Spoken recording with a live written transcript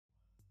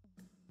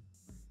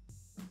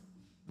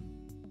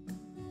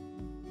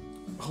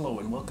Hello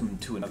and welcome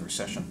to another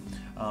session.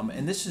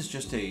 And this is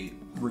just a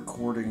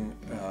recording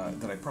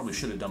that I probably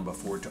should have done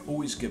before to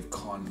always give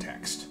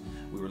context.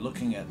 We were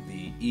looking at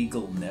the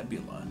Eagle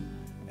Nebula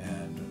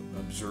and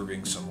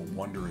observing some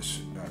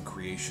wondrous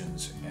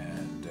creations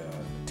and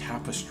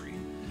tapestry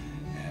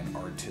and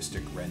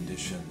artistic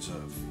renditions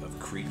of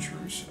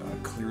creatures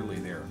clearly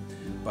there.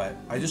 But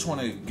I just want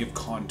to give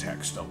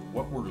context of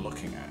what we're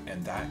looking at,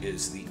 and that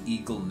is the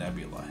Eagle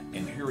Nebula.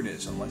 And here it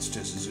is, and let's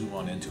just zoom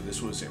on into it.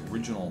 This was the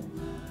original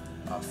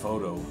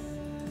photo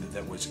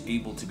that was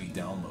able to be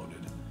downloaded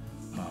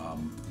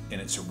in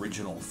its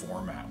original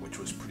format, which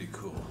was pretty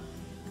cool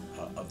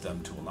of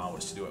them to allow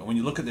us to do it. And when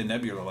you look at the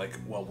nebula, like,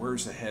 well,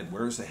 where's the head?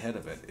 Where's the head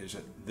of it? Is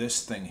it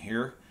this thing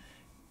here?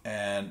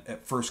 And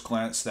at first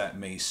glance, that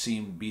may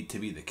seem to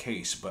be the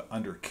case, but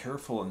under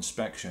careful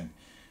inspection,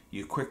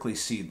 you quickly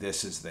see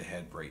this is the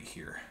head right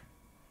here.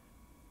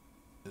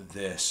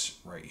 This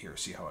right here.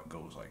 See how it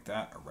goes like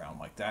that, around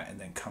like that, and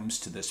then comes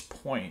to this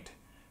point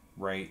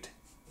right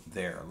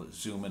there. Let's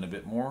zoom in a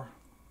bit more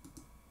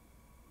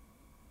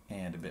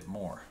and a bit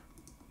more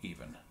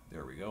even.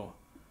 There we go.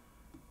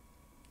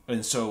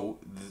 And so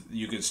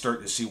you can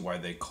start to see why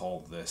they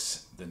call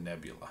this the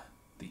nebula,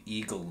 the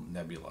Eagle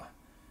Nebula.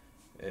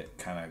 It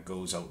kind of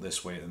goes out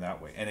this way and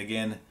that way. And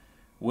again,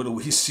 what do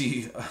we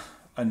see?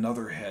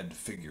 Another head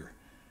figure.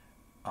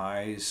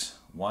 Eyes,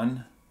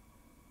 1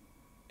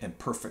 in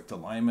perfect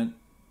alignment,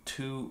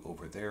 2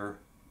 over there,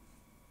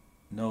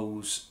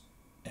 nose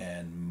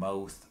and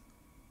mouth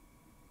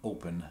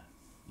open,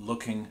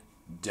 looking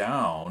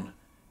down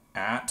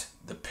at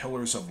the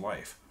pillars of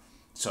life.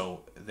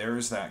 So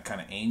there's that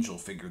kind of angel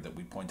figure that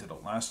we pointed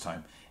out last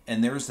time,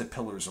 and there's the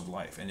pillars of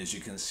life. And as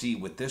you can see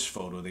with this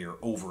photo, they are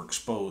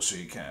overexposed, so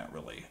you can't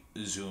really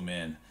zoom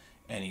in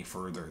any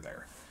further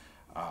there.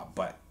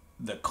 But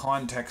the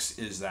context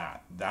is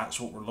that's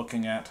what we're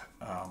looking at.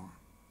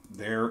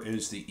 There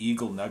is the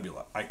Eagle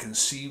Nebula. I can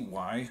see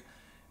why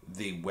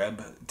the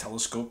Webb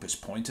telescope is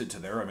pointed to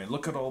there. I mean,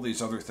 look at all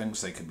these other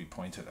things they could be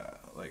pointed at.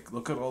 Like,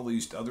 look at all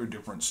these other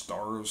different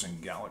stars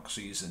and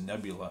galaxies and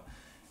nebula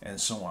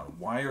and so on.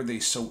 Why are they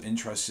so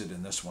interested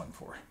in this one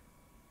for?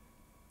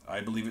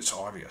 I believe it's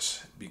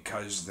obvious,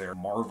 because there are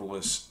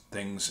marvelous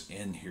things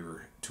in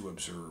here to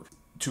observe.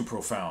 Too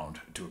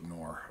profound to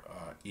ignore,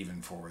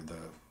 even for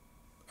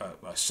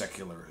a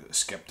secular,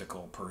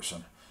 skeptical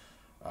person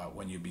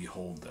when you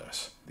behold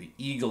this. The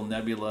Eagle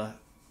Nebula,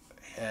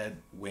 head,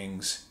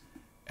 wings,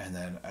 and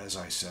then, as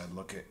I said,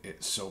 look at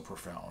it, so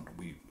profound.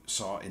 We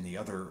saw in the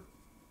other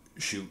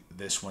shoot,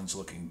 this one's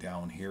looking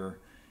down here,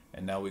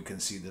 and now we can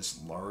see this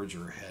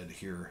larger head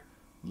here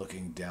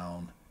looking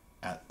down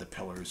at the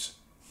pillars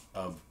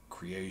of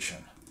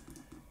creation.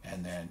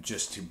 And then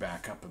just to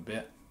back up a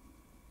bit,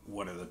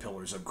 what are the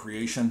pillars of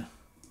creation?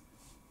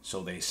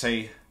 So they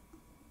say,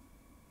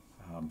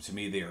 to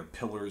me, they are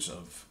pillars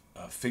of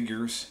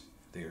figures.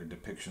 They are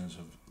depictions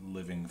of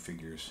living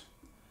figures.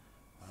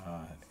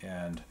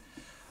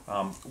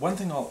 One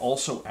thing I'll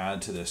also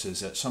add to this is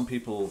that some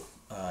people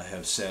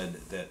have said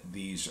that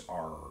these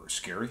are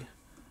scary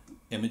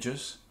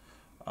images.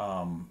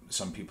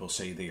 Some people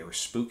say they are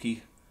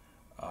spooky.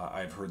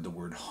 I've heard the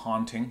word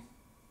haunting.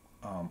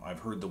 I've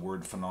heard the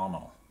word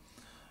phenomenal.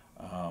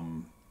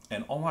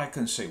 And all I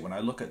can say, when I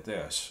look at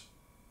this,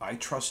 I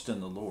trust in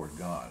the Lord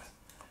God.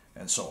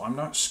 And so I'm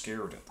not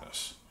scared at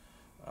this.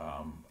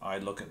 I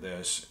look at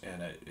this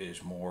and it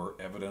is more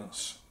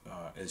evidence,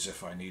 as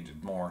if I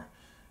needed more,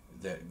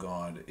 that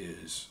God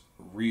is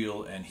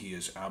real and He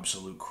is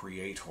absolute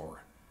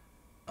creator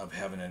of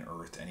heaven and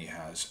earth, and He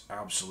has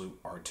absolute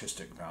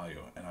artistic value.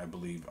 And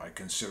I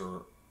consider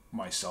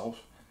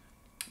myself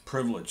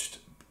privileged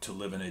to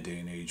live in a day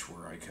and age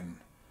where I can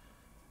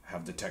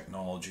have the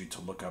technology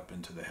to look up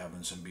into the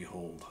heavens and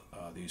behold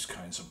these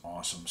kinds of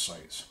awesome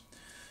sights.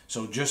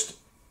 So just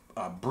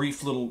a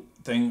brief little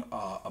thing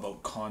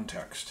about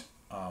context.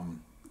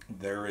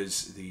 There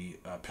is the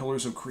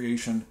pillars of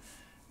creation,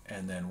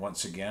 and then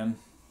once again,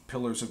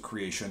 pillars of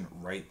creation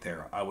right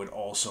there. I would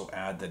also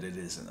add that it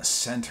is in the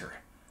center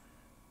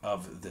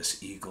of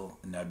this Eagle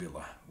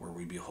Nebula where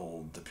we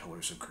behold the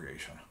pillars of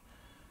creation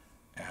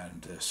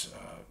and this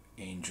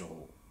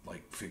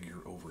angel-like figure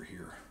over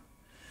here.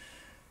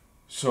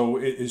 So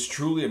it is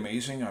truly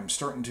amazing. I'm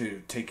starting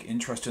to take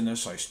interest in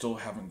this. I still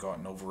haven't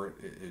gotten over it.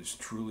 It is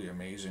truly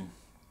amazing.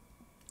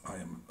 I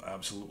am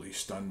absolutely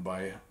stunned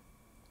by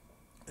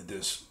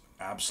this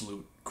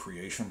absolute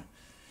creation.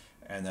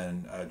 And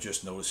then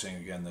just noticing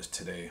again this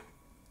today,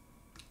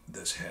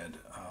 this head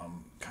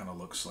kind of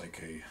looks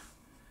like a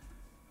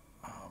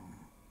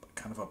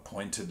kind of a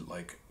pointed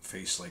like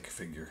face-like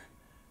figure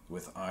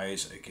with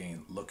eyes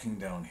again looking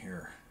down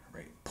here,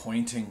 right,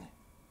 pointing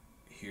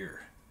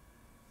here.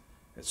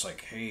 It's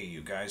like, hey,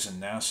 you guys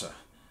in NASA,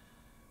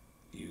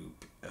 you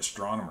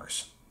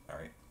astronomers, all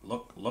right,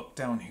 look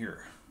down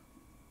here.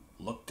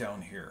 Look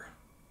down here.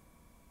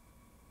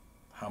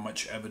 How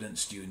much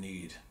evidence do you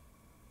need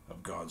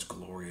of God's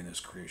glory in His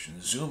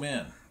creation? Zoom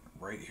in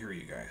right here,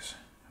 you guys.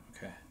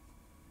 Okay?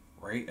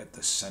 Right at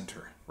the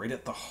center, right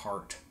at the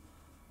heart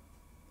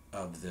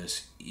of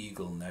this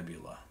Eagle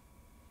Nebula.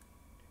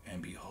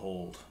 and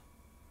behold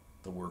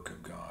the work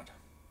of God.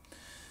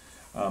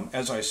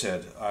 As I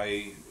said,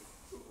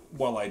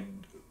 while I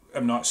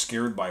am not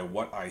scared by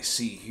what I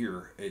see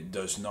here, it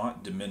does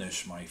not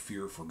diminish my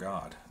fear for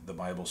God. The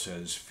Bible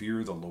says,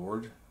 fear the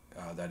Lord,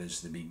 that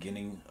is the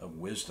beginning of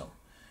wisdom.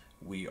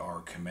 We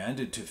are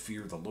commanded to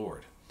fear the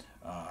Lord,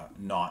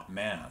 not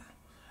man.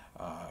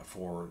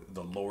 For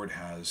the Lord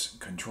has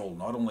control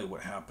not only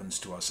what happens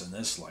to us in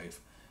this life,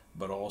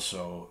 but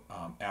also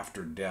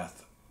after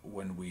death,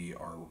 when we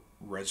are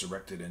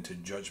resurrected into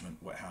judgment,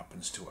 what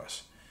happens to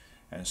us.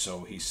 And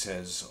so he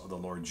says, the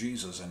Lord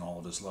Jesus, in all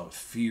of his love,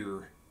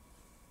 fear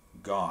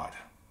God,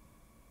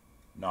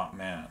 not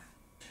man.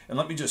 And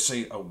let me just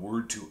say a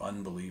word to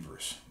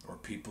unbelievers, or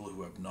people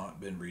who have not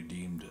been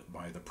redeemed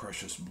by the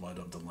precious blood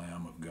of the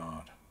Lamb of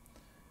God.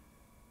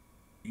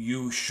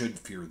 You should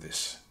fear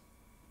this.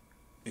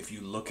 If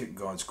you look at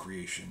God's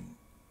creation,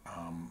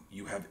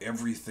 you have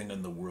everything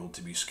in the world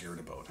to be scared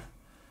about,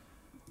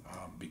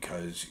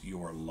 because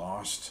you are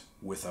lost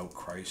without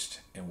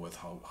Christ and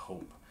without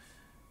hope.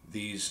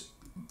 These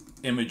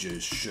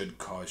images should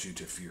cause you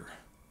to fear.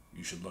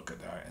 You should look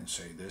at that and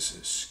say, this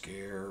is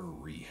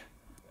scary.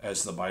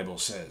 As the Bible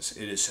says,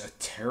 it is a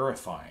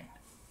terrifying,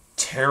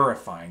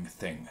 terrifying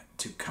thing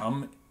to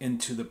come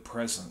into the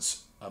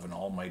presence of an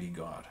almighty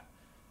God.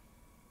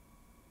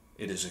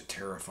 It is a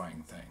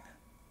terrifying thing.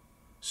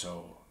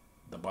 So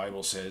the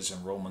Bible says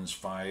in Romans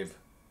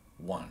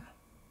 5:1,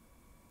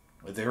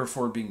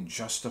 therefore, being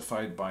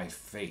justified by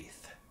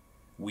faith,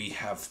 we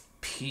have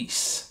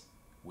peace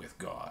with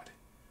God.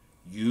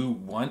 You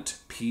want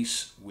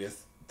peace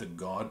with the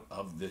God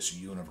of this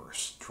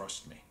universe.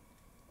 Trust me.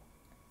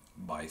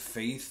 By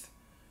faith,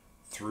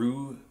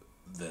 through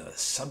the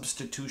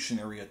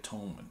substitutionary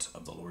atonement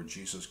of the Lord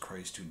Jesus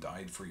Christ, who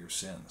died for your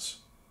sins.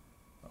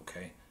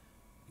 Okay?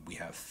 We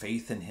have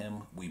faith in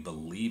him. We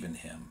believe in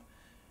him.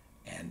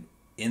 And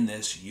in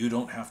this, you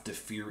don't have to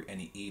fear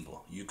any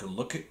evil. You can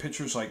look at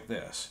pictures like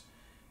this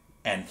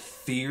and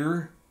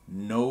fear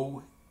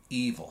no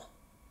evil.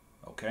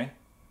 Okay?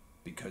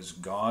 Because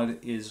God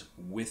is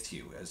with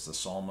you, as the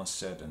psalmist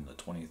said in the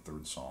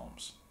 23rd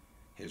Psalms.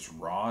 His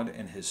rod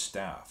and his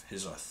staff,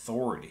 his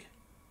authority,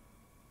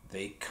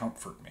 they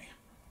comfort me.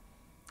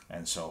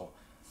 And so,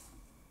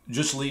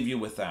 just leave you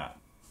with that.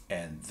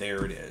 And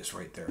there it is,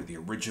 right there. The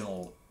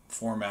original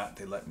format,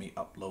 they let me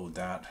upload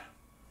that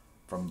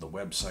from the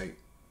website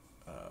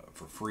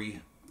for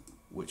free,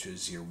 which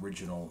is the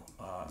original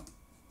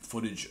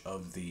footage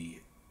of the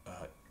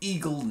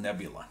Eagle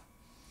Nebula.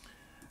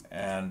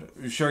 And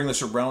sharing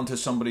this around to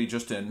somebody,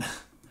 just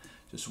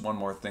one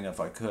more thing if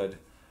I could.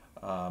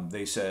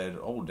 They said,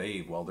 oh,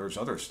 Dave, well, there's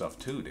other stuff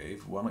too,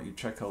 Dave. Why don't you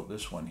check out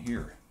this one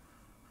here?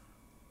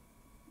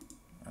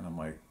 And I'm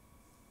like,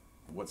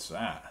 what's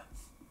that?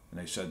 And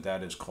they said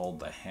that is called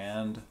the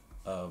Hand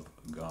of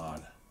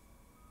God.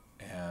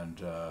 And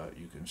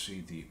you can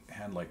see the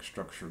hand-like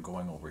structure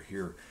going over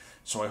here.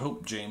 So I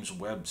hope James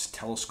Webb's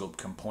telescope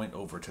can point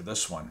over to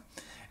this one.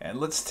 And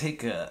let's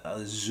take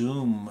a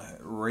zoom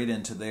right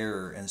into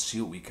there and see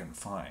what we can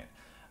find.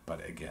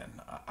 But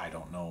again, I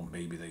don't know.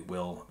 Maybe they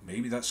will.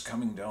 Maybe that's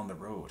coming down the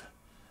road.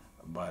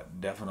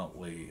 But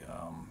definitely,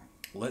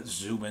 let's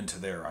zoom into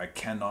there. I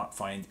cannot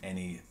find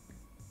any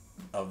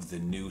of the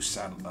new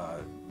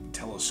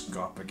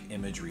telescopic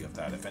imagery of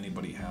that. If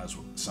anybody has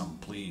some,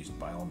 please,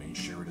 by all means,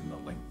 share it in the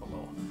link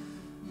below.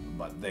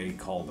 But they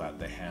call that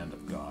the Hand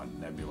of God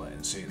Nebula,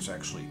 and say it's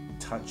actually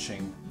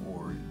touching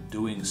or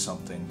doing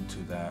something to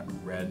that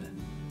red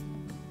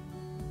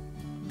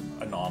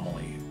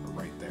anomaly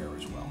right there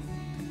as well.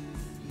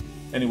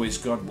 Anyways,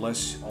 God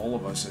bless all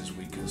of us as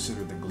we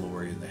consider the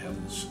glory in the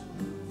heavens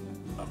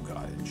of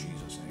God in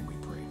Jesus'